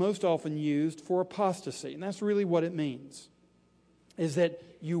fall is most often used for apostasy, and that's really what it means. Is that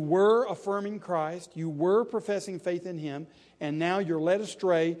you were affirming Christ, you were professing faith in Him, and now you're led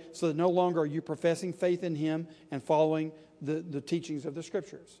astray so that no longer are you professing faith in Him and following the teachings of the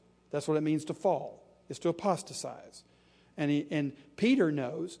Scriptures. That's what it means to fall, is to apostatize. And Peter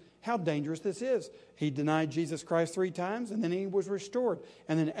knows how dangerous this is. He denied Jesus Christ 3 times, and then he was restored.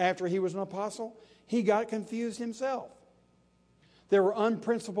 And then after he was an apostle, he got confused himself. There were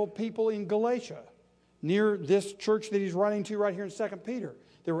unprincipled people in Galatia, near this church that he's writing to right here in 2 Peter.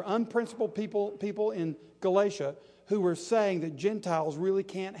 There were unprincipled people in Galatia who were saying that Gentiles really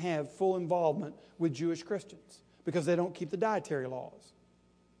can't have full involvement with Jewish Christians because they don't keep the dietary laws.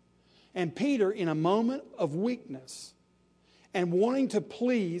 And Peter, in a moment of weakness and wanting to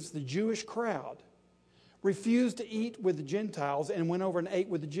please the Jewish crowd, refused to eat with the Gentiles and went over and ate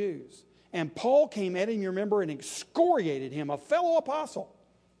with the Jews. And Paul came at him, you remember, and excoriated him, a fellow apostle,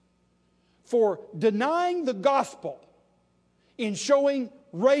 for denying the gospel in showing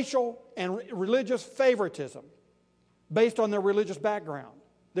racial and religious favoritism based on their religious background.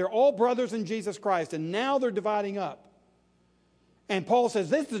 They're all brothers in Jesus Christ, and now they're dividing up. And Paul says,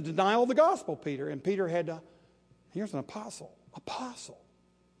 this is denial of the gospel, Peter. And Peter had to, here's an apostle,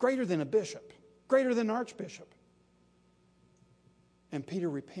 greater than a bishop, greater than an archbishop. And Peter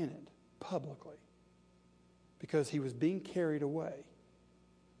repented publicly because he was being carried away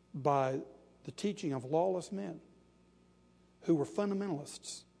by the teaching of lawless men who were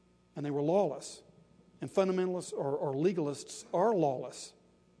fundamentalists, and they were lawless. And fundamentalists or legalists are lawless.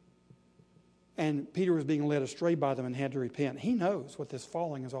 And Peter was being led astray by them and had to repent. He knows what this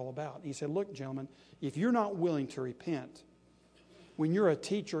falling is all about. He said, look, gentlemen, if you're not willing to repent when you're a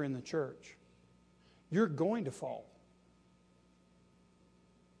teacher in the church, you're going to fall.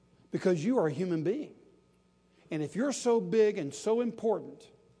 Because you are a human being. And if you're so big and so important,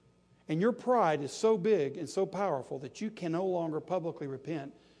 and your pride is so big and so powerful that you can no longer publicly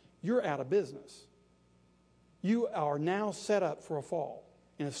repent, you're out of business. You are now set up for a fall.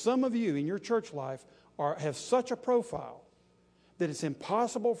 And if some of you in your church life have such a profile that it's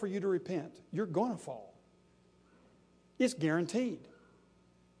impossible for you to repent, you're going to fall. It's guaranteed.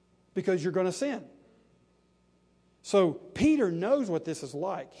 Because you're going to sin. So Peter knows what this is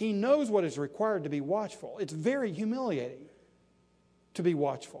like. He knows what is required to be watchful. It's very humiliating to be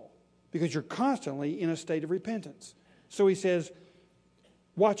watchful because you're constantly in a state of repentance. So he says,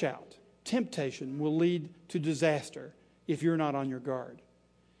 watch out. Temptation will lead to disaster if you're not on your guard.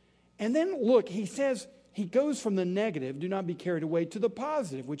 And then look, he says, he goes from the negative, do not be carried away, to the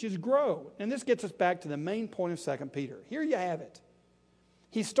positive, which is grow. And this gets us back to the main point of 2 Peter. Here you have it.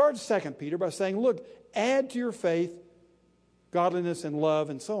 He starts 2 Peter by saying, look, add to your faith godliness and love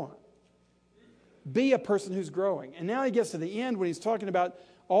and so on. Be a person who's growing. And now he gets to the end when he's talking about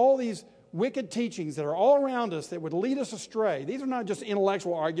all these wicked teachings that are all around us that would lead us astray. These are not just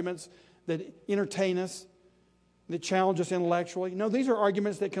intellectual arguments that entertain us, that challenge us intellectually. No, these are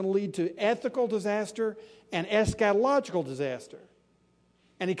arguments that can lead to ethical disaster and eschatological disaster.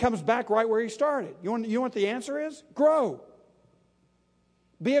 And he comes back right where he started. You know what the answer is? Grow.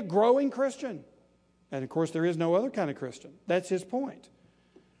 Be a growing Christian. And of course, there is no other kind of Christian. That's his point.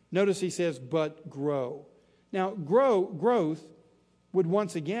 Notice he says, but grow. Now, growth would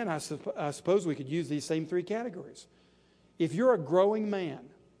once again, I suppose we could use these same three categories. If you're a growing man,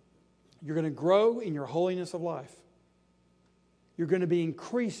 you're going to grow in your holiness of life. You're going to be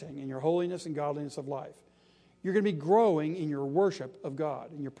increasing in your holiness and godliness of life. You're going to be growing in your worship of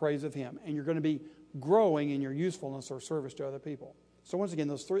God and your praise of Him. And you're going to be growing in your usefulness or service to other people. So once again,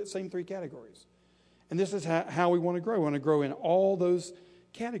 those same three categories. And this is how we want to grow. We want to grow in all those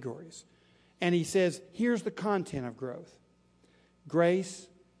categories. And he says, here's the content of growth. Grace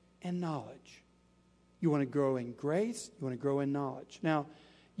and knowledge. You want to grow in grace, you want to grow in knowledge. Now,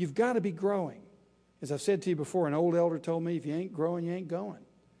 you've got to be growing. As I've said to you before, an old elder told me, if you ain't growing, you ain't going.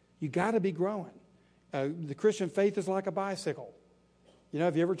 You got to be growing. The Christian faith is like a bicycle. You know,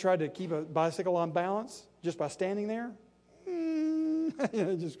 have you ever tried to keep a bicycle on balance just by standing there?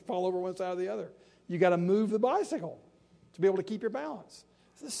 Just fall over one side or the other. You got to move the bicycle to be able to keep your balance.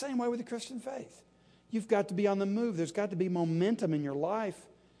 It's the same way with the Christian faith. You've got to be on the move. There's got to be momentum in your life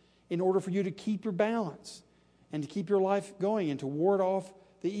in order for you to keep your balance and to keep your life going and to ward off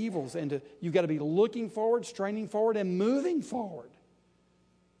the evils. And you've got to be looking forward, straining forward, and moving forward.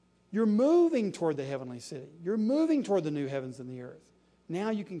 You're moving toward the heavenly city. You're moving toward the new heavens and the earth. Now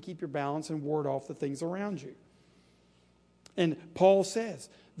you can keep your balance and ward off the things around you. And Paul says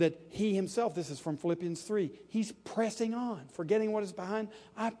that he himself, this is from Philippians 3, he's pressing on, forgetting what is behind.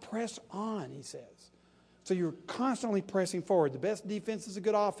 I press on, he says. So you're constantly pressing forward. The best defense is a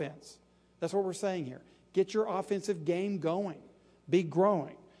good offense. That's what we're saying here. Get your offensive game going. Be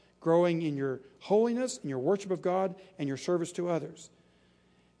growing. Growing in your holiness, in your worship of God, and your service to others.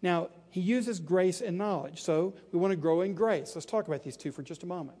 Now, he uses grace and knowledge. So we want to grow in grace. Let's talk about these two for just a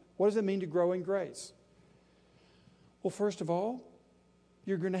moment. What does it mean to grow in grace? Well, first of all,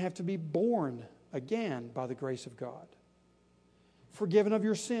 you're going to have to be born again by the grace of God. Forgiven of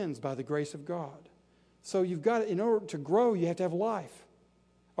your sins by the grace of God. So you've got, in order to grow, you have to have life.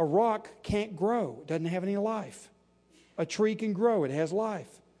 A rock can't grow. It doesn't have any life. A tree can grow. It has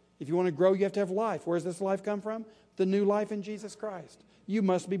life. If you want to grow, you have to have life. Where does this life come from? The new life in Jesus Christ. You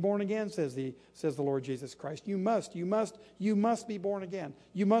must be born again, says the Lord Jesus Christ. You must be born again.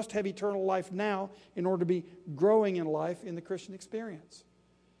 You must have eternal life now in order to be growing in life in the Christian experience.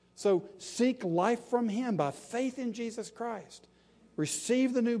 So seek life from Him by faith in Jesus Christ.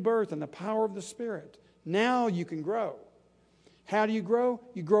 Receive the new birth and the power of the Spirit. Now you can grow. How do you grow?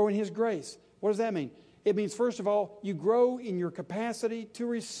 You grow in His grace. What does that mean? It means, first of all, you grow in your capacity to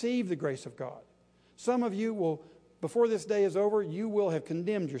receive the grace of God. Some of you will, before this day is over, you will have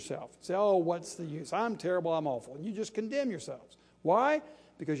condemned yourself. Say, oh, what's the use? I'm terrible, I'm awful. And you just condemn yourselves. Why?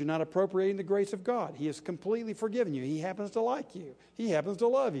 Because you're not appropriating the grace of God. He has completely forgiven you. He happens to like you. He happens to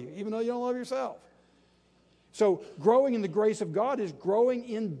love you, even though you don't love yourself. So growing in the grace of God is growing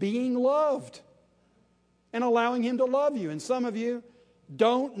in being loved and allowing Him to love you. And some of you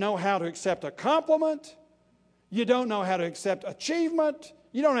don't know how to accept a compliment. You don't know how to accept achievement.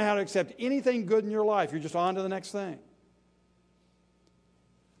 You don't know how to accept anything good in your life. You're just on to the next thing.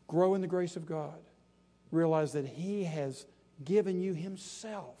 Grow in the grace of God. Realize that He has given you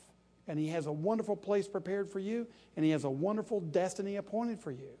Himself. And He has a wonderful place prepared for you. And He has a wonderful destiny appointed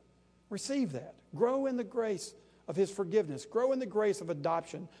for you. Receive that. Grow in the grace of His forgiveness. Grow in the grace of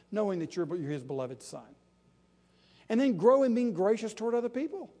adoption, knowing that you're His beloved Son. And then grow in being gracious toward other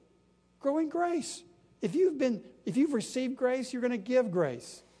people. Grow in grace. If you've received grace, you're going to give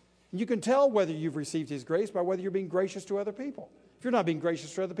grace. And you can tell whether you've received His grace by whether you're being gracious to other people. If you're not being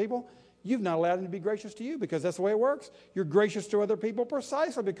gracious to other people, you've not allowed Him to be gracious to you, because that's the way it works. You're gracious to other people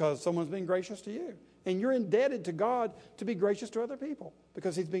precisely because someone's been gracious to you. And you're indebted to God to be gracious to other people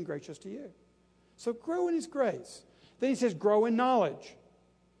because He's been gracious to you. So grow in His grace. Then He says grow in knowledge.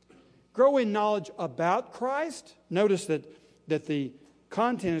 Grow in knowledge about Christ. Notice that the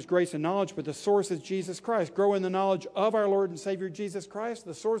content is grace and knowledge, but the source is Jesus Christ. Grow in the knowledge of our Lord and Savior Jesus Christ.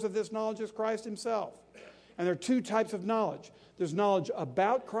 The source of this knowledge is Christ Himself. And there are two types of knowledge. There's knowledge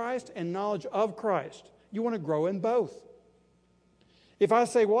about Christ and knowledge of Christ. You want to grow in both. If I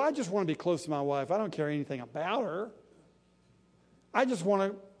say, well, I just want to be close to my wife, I don't care anything about her. I just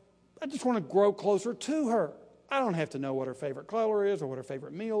want to grow closer to her. I don't have to know what her favorite color is or what her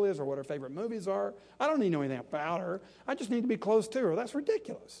favorite meal is or what her favorite movies are. I don't need to know anything about her. I just need to be close to her. That's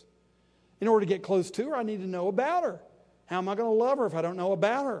ridiculous. In order to get close to her, I need to know about her. How am I going to love her if I don't know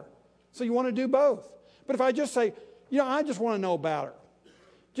about her? So you want to do both. But if I just say, I just want to know about her.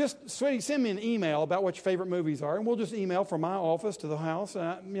 Just, sweetie, send me an email about what your favorite movies are, and we'll just email from my office to the house.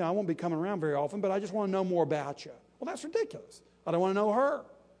 And I won't be coming around very often, but I just want to know more about you. Well, that's ridiculous. I don't want to know her.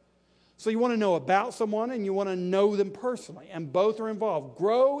 So you want to know about someone and you want to know them personally, and both are involved.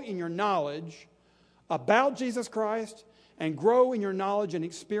 Grow in your knowledge about Jesus Christ and grow in your knowledge and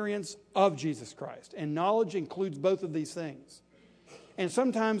experience of Jesus Christ. And knowledge includes both of these things. And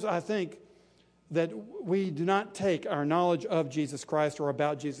sometimes I think that we do not take our knowledge of Jesus Christ or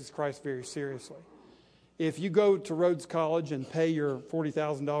about Jesus Christ very seriously. If you go to Rhodes College and pay your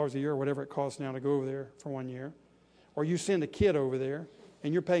 $40,000 a year or whatever it costs now to go over there for 1 year, or you send a kid over there,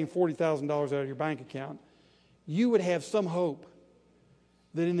 and you're paying $40,000 out of your bank account, you would have some hope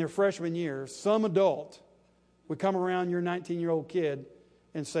that in their freshman year, some adult would come around your 19-year-old kid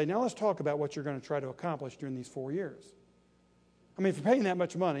and say, now let's talk about what you're going to try to accomplish during these 4 years. I mean, if you're paying that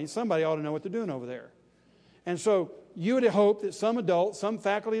much money, somebody ought to know what they're doing over there. And so you would hope that some adult, some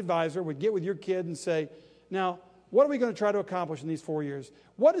faculty advisor would get with your kid and say, now, what are we going to try to accomplish in these 4 years?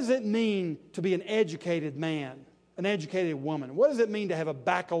 What does it mean to be an educated man? An educated woman? What does it mean to have a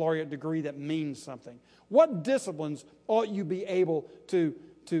baccalaureate degree that means something? What disciplines ought you be able to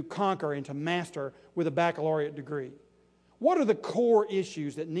conquer and to master with a baccalaureate degree? What are the core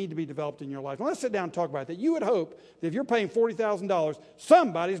issues that need to be developed in your life? Well, let's sit down and talk about that. You would hope that if you're paying $40,000,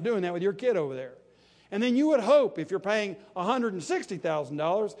 somebody's doing that with your kid over there. And then you would hope, if you're paying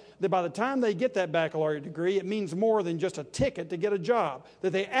 $160,000, that by the time they get that baccalaureate degree, it means more than just a ticket to get a job,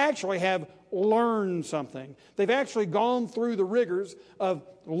 that they actually have learned something. They've actually gone through the rigors of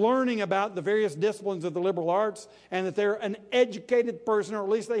learning about the various disciplines of the liberal arts, and that they're an educated person, or at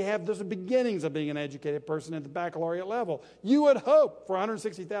least they have the beginnings of being an educated person at the baccalaureate level. You would hope for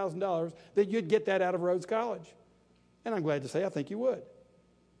 $160,000 that you'd get that out of Rhodes College. And I'm glad to say I think you would.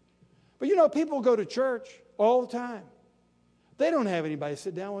 But people go to church all the time. They don't have anybody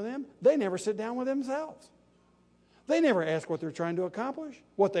sit down with them. They never sit down with themselves. They never ask what they're trying to accomplish,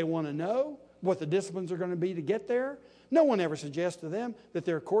 what they want to know, what the disciplines are going to be to get there. No one ever suggests to them that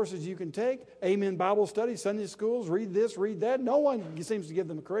there are courses you can take, Amen Bible study, Sunday schools, read this, read that. No one seems to give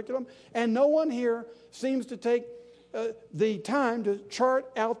them a curriculum. And no one here seems to take the time to chart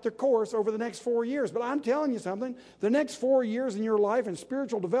out the course over the next 4 years. But I'm telling you something, the next 4 years in your life and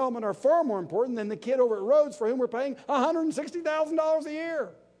spiritual development are far more important than the kid over at Rhodes for whom we're paying $160,000 a year.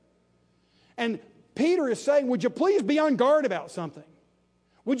 And Peter is saying, would you please be on guard about something?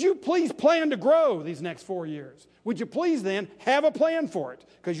 Would you please plan to grow these next 4 years? Would you please then have a plan for it?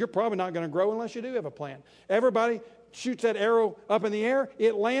 Because you're probably not going to grow unless you do have a plan. Everybody shoots that arrow up in the air,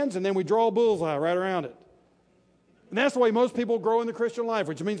 it lands, and then we draw a bullseye right around it. And that's the way most people grow in the Christian life,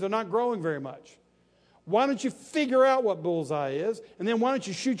 which means they're not growing very much. Why don't you figure out what bullseye is, and then why don't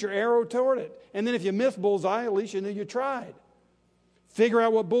you shoot your arrow toward it? And then if you miss bullseye, at least you knew you tried. Figure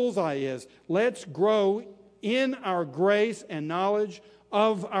out what bullseye is. Let's grow in our grace and knowledge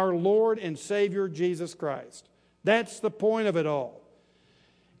of our Lord and Savior Jesus Christ. That's the point of it all.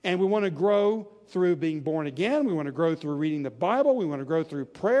 And we want to grow through being born again. We want to grow through reading the Bible. We want to grow through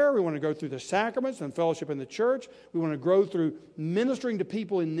prayer. We want to go through the sacraments and fellowship in the church. We want to grow through ministering to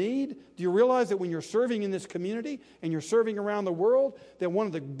people in need. Do you realize that when you're serving in this community and you're serving around the world, that one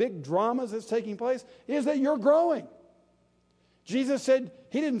of the big dramas that's taking place is that you're growing? Jesus said,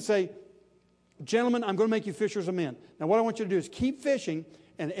 He didn't say, gentlemen, I'm going to make you fishers of men. Now what I want you to do is keep fishing,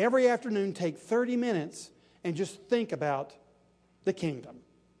 and every afternoon take 30 minutes and just think about the kingdom.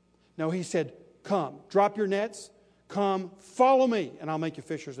 No, He said, come, drop your nets, come, follow me, and I'll make you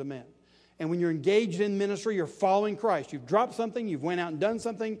fishers of men. And when you're engaged in ministry, you're following Christ. You've dropped something, you've went out and done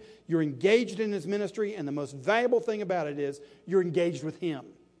something, you're engaged in His ministry, and the most valuable thing about it is you're engaged with Him.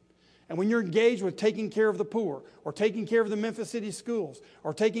 And when you're engaged with taking care of the poor, or taking care of the Memphis City schools,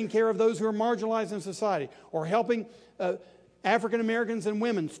 or taking care of those who are marginalized in society, or helping African Americans and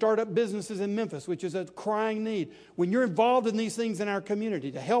women start up businesses in Memphis, which is a crying need. When you're involved in these things in our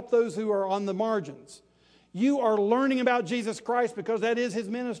community to help those who are on the margins, you are learning about Jesus Christ because that is His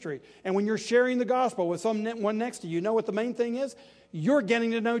ministry. And when you're sharing the gospel with someone next to you, you know what the main thing is? You're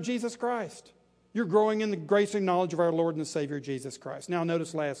getting to know Jesus Christ. You're growing in the grace and knowledge of our Lord and Savior, Jesus Christ. Now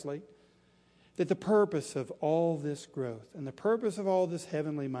notice lastly, that the purpose of all this growth and the purpose of all this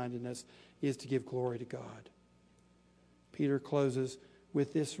heavenly mindedness is to give glory to God. Peter closes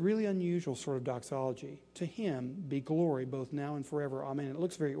with this really unusual sort of doxology. To Him be glory both now and forever. Amen. It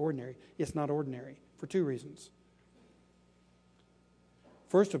looks very ordinary. It's not ordinary for two reasons.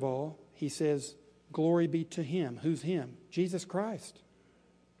 First of all, he says, glory be to Him. Who's Him? Jesus Christ.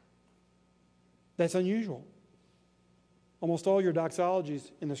 That's unusual. Almost all your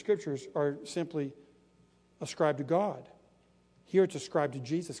doxologies in the Scriptures are simply ascribed to God. Here it's ascribed to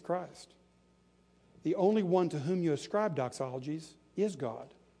Jesus Christ. The only one to whom you ascribe doxologies is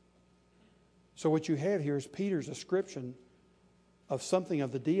God. So what you have here is Peter's ascription of something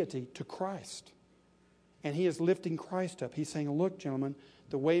of the deity to Christ. And he is lifting Christ up. He's saying, look, gentlemen,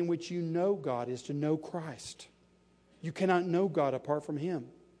 the way in which you know God is to know Christ. You cannot know God apart from Him.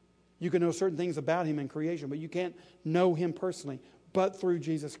 You can know certain things about Him in creation, but you can't know Him personally, but through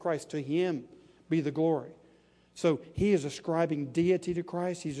Jesus Christ. To Him be the glory. So he is ascribing deity to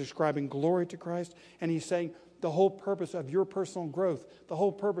Christ. He's ascribing glory to Christ. And he's saying the whole purpose of your personal growth, the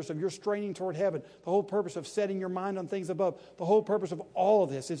whole purpose of your straining toward heaven, the whole purpose of setting your mind on things above, the whole purpose of all of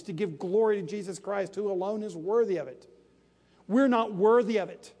this is to give glory to Jesus Christ, who alone is worthy of it. We're not worthy of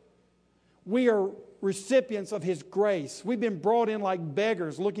it. We are recipients of His grace. We've been brought in like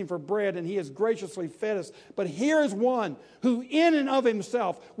beggars looking for bread, and He has graciously fed us. But here is one who in and of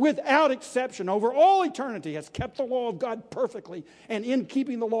Himself, without exception, over all eternity, has kept the law of God perfectly, and in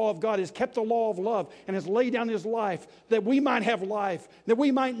keeping the law of God has kept the law of love, and has laid down His life that we might have life, that we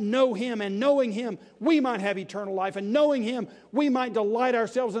might know Him, and knowing Him, we might have eternal life, and knowing Him, we might delight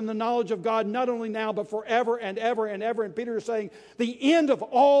ourselves in the knowledge of God, not only now, but forever and ever and ever. And Peter is saying, the end of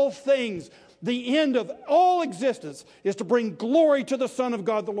all things, the end of all existence is to bring glory to the Son of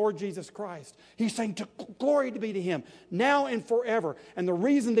God, the Lord Jesus Christ. He's saying glory to be to Him now and forever. And the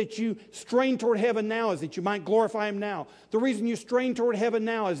reason that you strain toward heaven now is that you might glorify Him now. The reason you strain toward heaven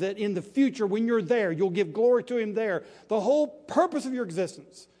now is that in the future, when you're there, you'll give glory to Him there. The whole purpose of your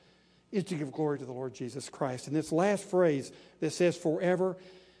existence is to give glory to the Lord Jesus Christ. And this last phrase that says forever,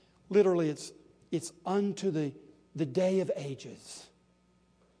 literally it's unto the day of ages.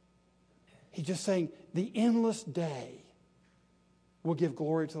 He's just saying the endless day will give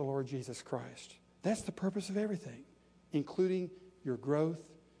glory to the Lord Jesus Christ. That's the purpose of everything, including your growth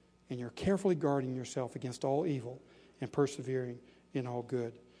and your carefully guarding yourself against all evil and persevering in all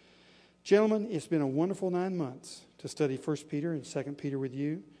good. Gentlemen, it's been a wonderful 9 months to study 1 Peter and 2 Peter with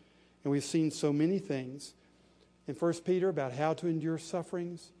you. And we've seen so many things in 1 Peter about how to endure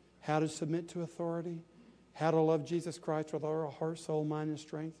sufferings, how to submit to authority, how to love Jesus Christ with all our heart, soul, mind, and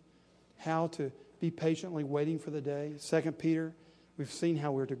strength, how to be patiently waiting for the day. 2 Peter, we've seen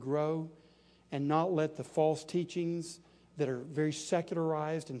how we're to grow and not let the false teachings that are very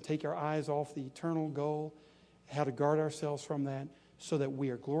secularized and take our eyes off the eternal goal, how to guard ourselves from that so that we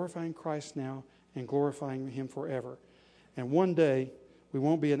are glorifying Christ now and glorifying Him forever. And one day, we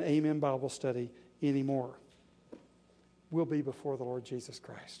won't be an Amen Bible study anymore. We'll be before the Lord Jesus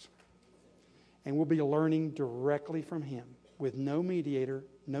Christ. And we'll be learning directly from Him with no mediator,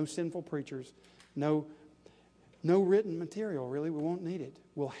 no sinful preachers, no written material, really. We won't need it.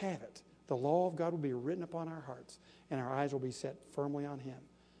 We'll have it. The law of God will be written upon our hearts, and our eyes will be set firmly on Him,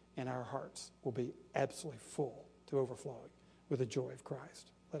 and our hearts will be absolutely full to overflowing with the joy of Christ.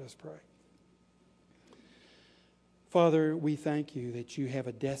 Let us pray. Father, we thank You that You have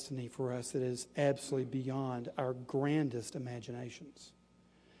a destiny for us that is absolutely beyond our grandest imaginations.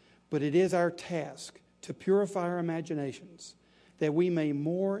 But it is our task to purify our imaginations that we may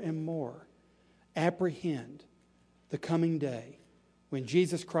more and more apprehend the coming day when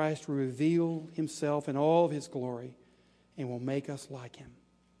Jesus Christ will reveal Himself in all of His glory and will make us like Him.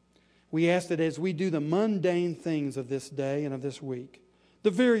 We ask that as we do the mundane things of this day and of this week,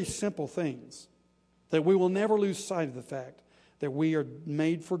 the very simple things, that we will never lose sight of the fact that we are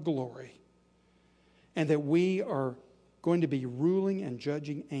made for glory and that we are going to be ruling and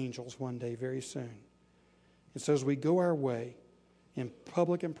judging angels one day very soon. And so as we go our way, in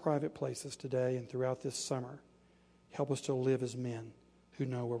public and private places today and throughout this summer. Help us to live as men who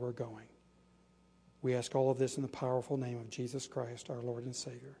know where we're going. We ask all of this in the powerful name of Jesus Christ, our Lord and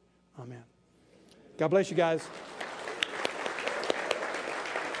Savior. Amen. God bless you guys.